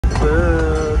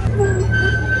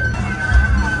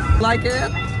like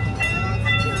it?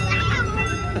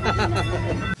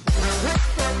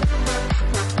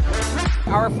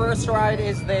 Our first ride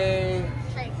is the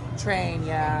train,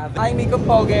 yeah. Hi, Miko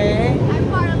Pogay. I'm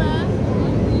Marla.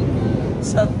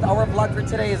 So our vlog for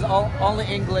today is only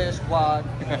English vlog.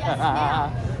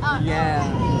 Yeah.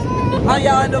 Oh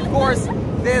yeah, and of course,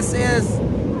 this is,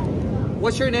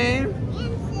 what's your name?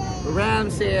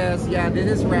 Ramses. Yeah, this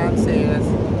is Ramses.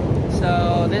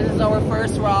 So this is our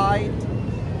first ride.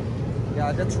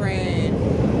 Yeah, the train. He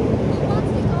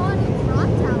wants to go on the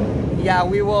rock tower. Yeah,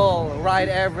 we will ride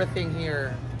everything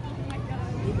here.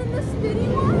 Even the spinny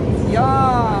ones?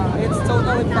 Yeah, it's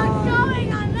totally I'm not fun.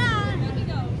 going on that.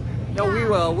 No,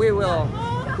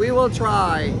 we will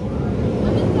try.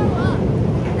 Let me throw up.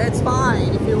 It's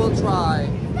fine if you will try.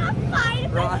 It's not fine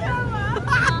if I throw up.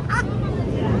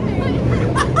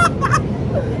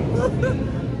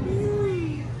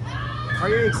 Are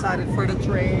you excited for the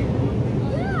train?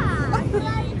 Yeah.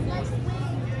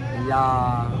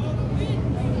 Yeah.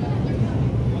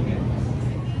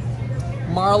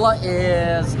 Marla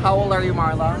is, how old are you,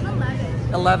 Marla? I'm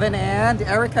 11. 11, and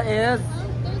Erica is?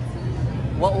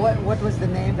 What was the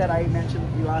name that I mentioned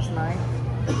to you last night?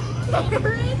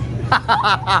 Karen?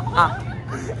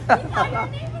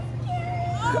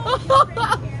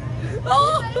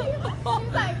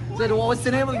 So what was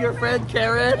the name of your friend,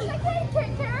 Karen?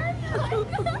 Karen?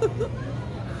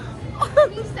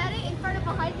 You said it in front of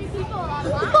 100 people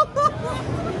online.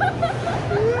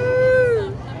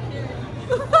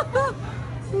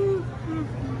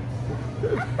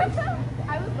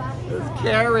 I was laughing. It's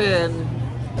Karen.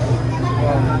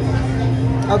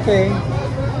 Okay.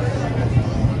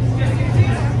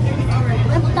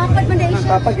 Dapat man dahil siya.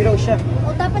 Papagiraw siya.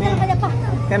 O dapat na kaya pa.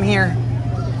 Come here.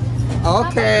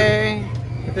 Okay.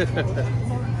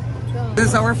 This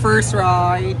is our first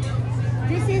ride.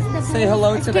 This is the Say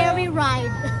hello to scary them.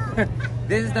 ride.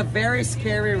 This is the very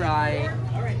scary ride.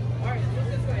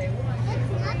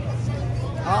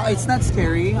 Oh, it's not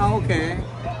scary. Oh, okay.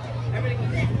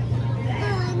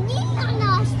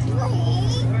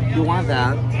 You want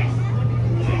that?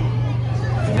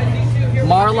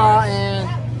 Marla and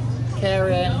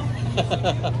Karen.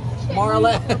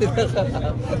 Marla.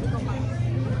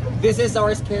 This is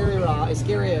our scary ride.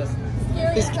 Scariest.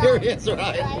 Scariest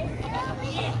ride.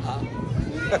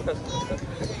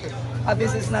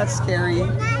 This is not scary.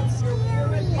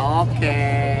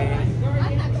 Okay.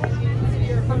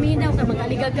 Paminaw ka,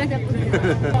 mag-aligagan ako.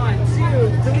 1,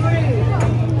 2, 3.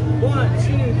 1,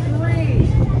 2,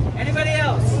 3. Anybody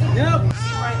else? Nope.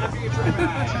 Right after your trip.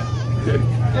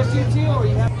 Just you two, or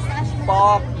you have...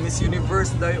 Pop, Miss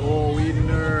Universe day, oh,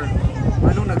 winner.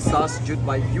 Anong nagsasjud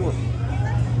by yun?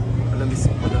 Alam, Miss,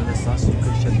 nagsasjud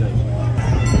kay siya day.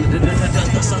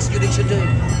 Nagsasjud kay siya day.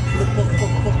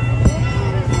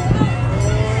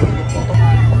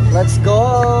 Let's go!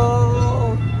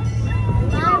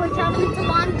 Bye, we're traveling to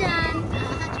London.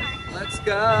 Let's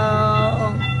go!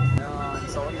 Yeah,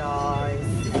 it's so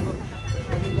nice.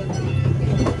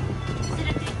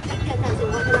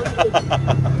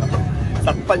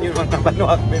 Sakpan yung mga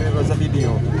kabanuak pero sa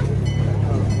video.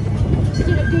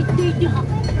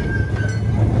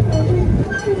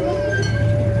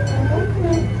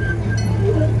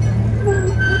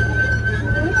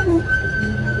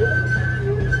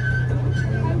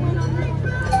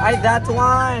 Ay, that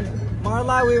one!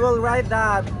 Marla, we will ride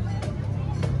that.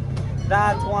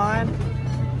 That one.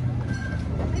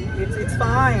 It's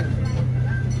fine.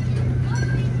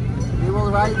 We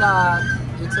will ride that.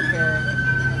 It's okay.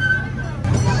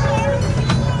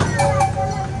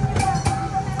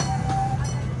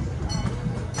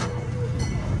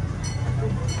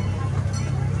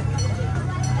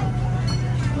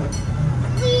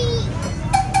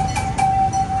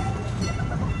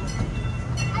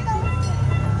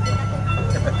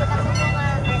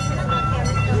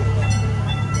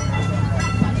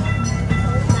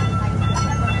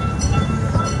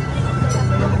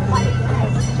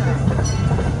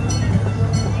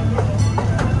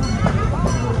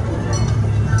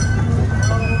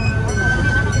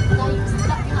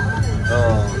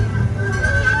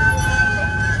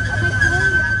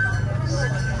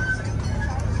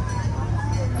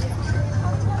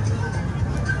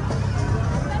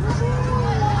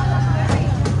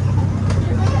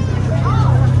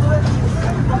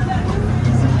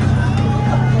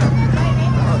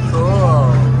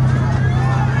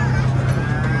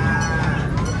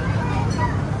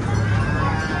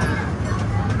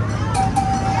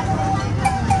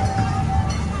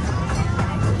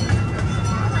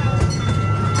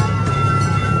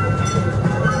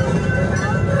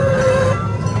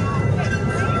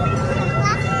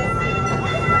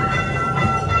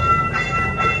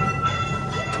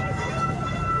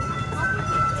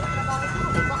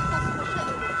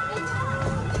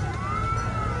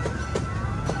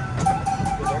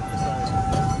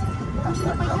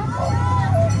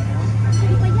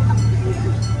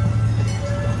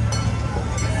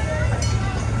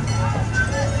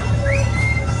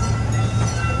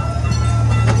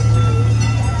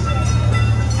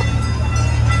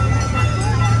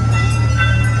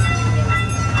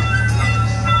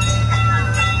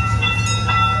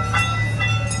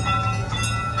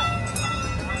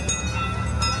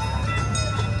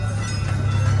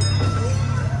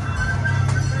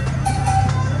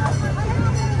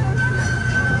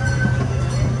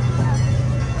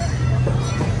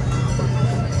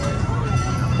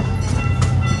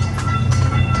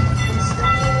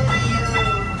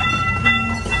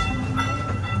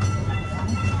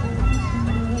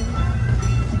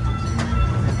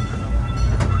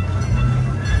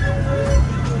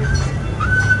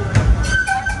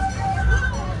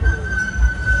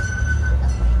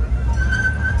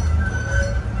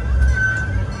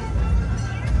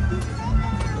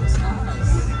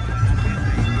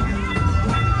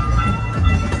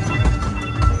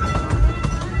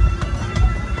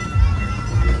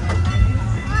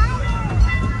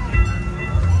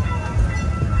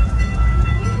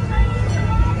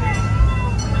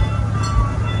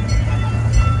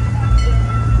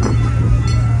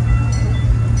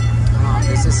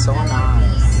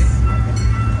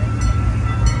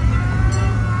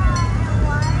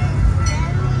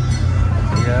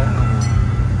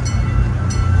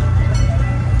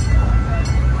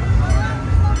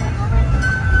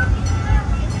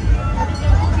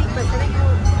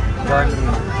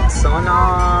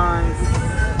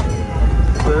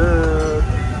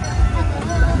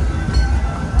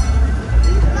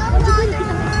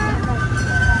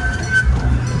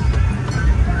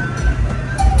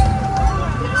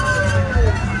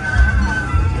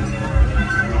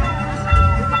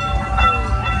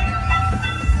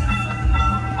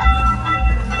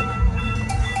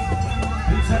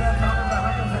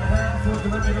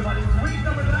 welcome everybody. Week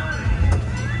number 9.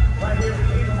 Right here at the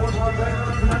Kemah Boardwalk. Right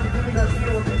now, tonight, Jimmy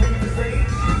Garcia will continue the stage.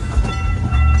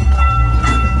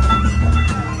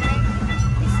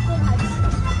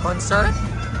 Concert?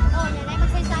 Oh, yan ay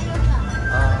magsasayaw ka.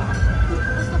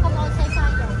 Gusto ko magsasayaw.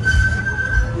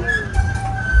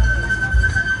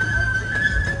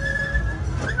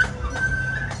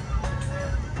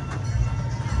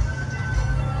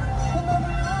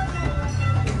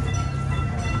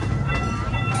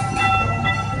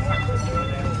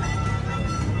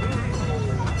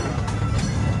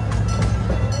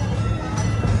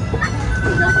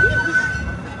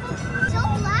 So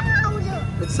loud.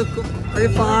 It's so cool. Are you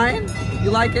fine?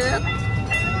 You like it?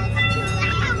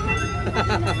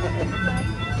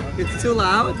 It's too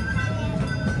loud?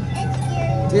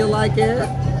 Do you like it?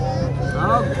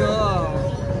 Oh, good.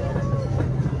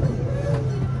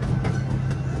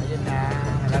 Ayun na.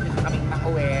 Malapit na kaming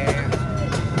makuwi.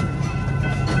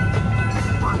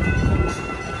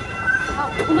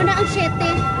 Kumana ang 7.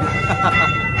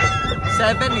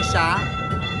 7 ni siya?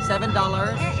 $7?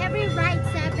 Every ride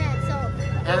 7. So,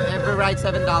 Every ride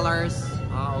 $7.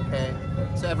 Ah, okay.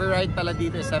 So every ride pala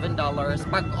dito is $7.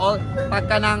 Pag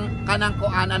kanang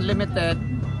kuan unlimited,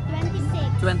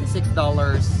 26. $26.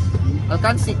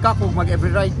 Alkansi ka kung mag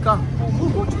every ride ka.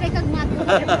 Bubuch kay kag mato.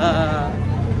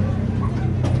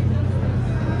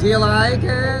 Do you like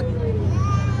it?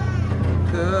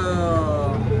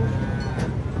 Cool.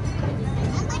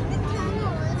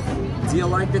 Do you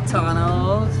like the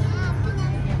tunnels?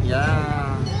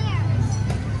 Yeah.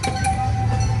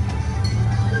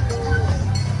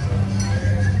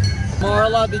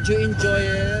 Marla, did you enjoy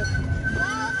it?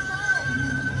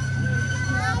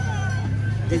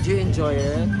 Did you enjoy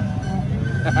it?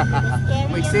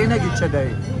 May na gid siya day.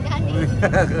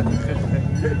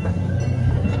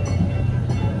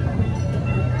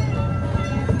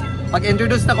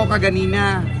 Pag-introduce na ko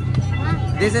kaganina.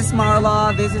 This is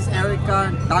Marla, this is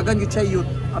Erica. Dagan gid siya yun.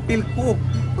 Apil ko.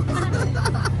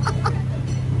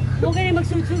 Huwag ka rin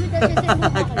magsulsulit na siya sa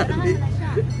mukha. Kailangan na siya.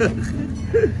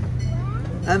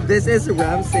 And this is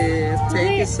Ramses.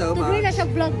 Thank you so much. Tuloy na siya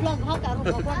vlog ha. Karoon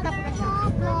ko. Kwarta ko na siya.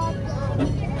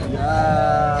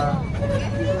 Yeah.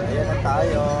 Ayan na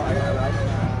tayo. Ayan na right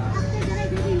na.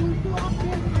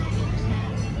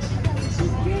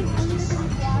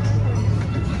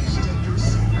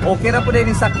 Okay na po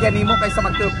din yung sakyan mo kaysa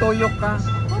magtuyok ka.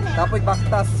 Tapos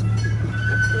baktas.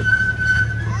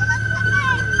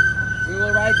 We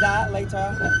will ride that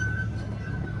later.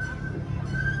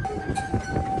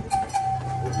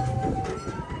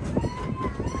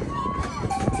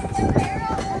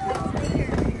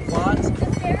 What?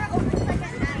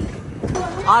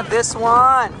 Ah, this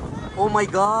one. Oh my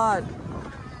god.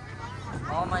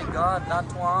 Oh my god, that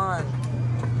one.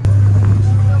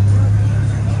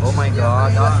 Oh my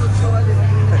god.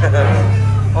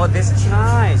 Oh, this is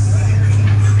nice.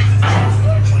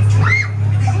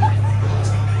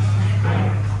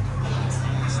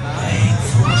 It's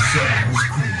nice.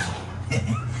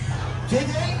 There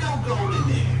ain't no gold in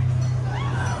there.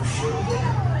 I'll show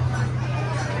you.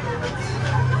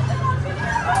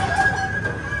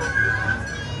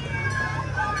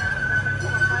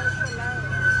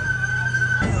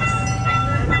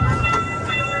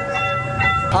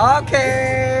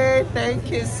 Okay, thank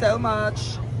you so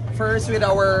much. First with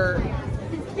our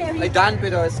done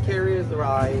with our scariest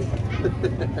ride.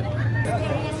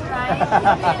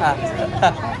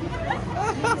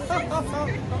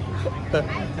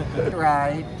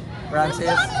 Right,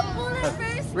 Ramses.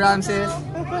 Ramses.